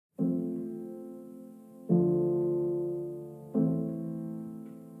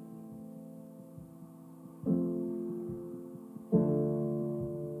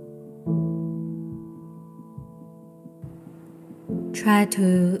Try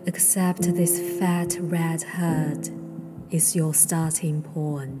to accept this fat red herd is your starting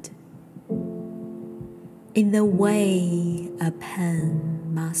point. In the way a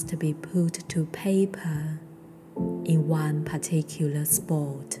pen must be put to paper in one particular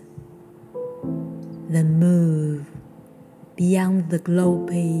spot, then move beyond the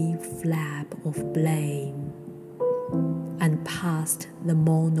gloppy flap of blame and past the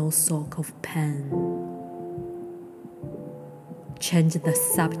monosock of pen. Change the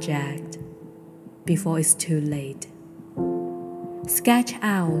subject before it's too late. Sketch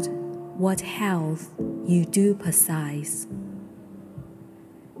out what health you do possess,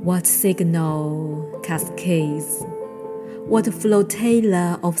 what signal cascades, what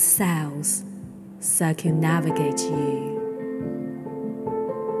flotilla of cells circumnavigate you.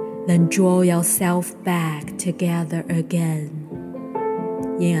 Then draw yourself back together again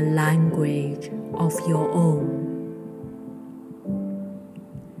in a language of your own.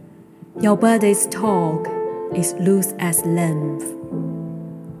 Your body's talk is loose as lymph.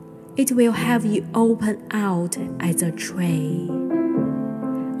 It will have you open out as a tray,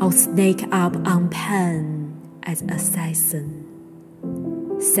 or snake up on pen as assassin,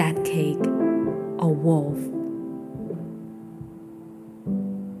 sidekick, or wolf.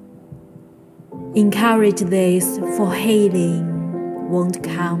 Encourage this, for healing won't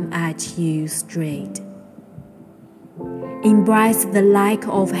come at you straight. Embrace the lack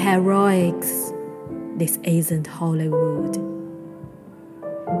of heroics. This isn't Hollywood.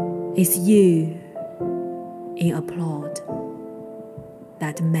 It's you in a plot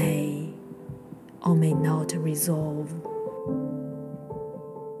that may or may not resolve.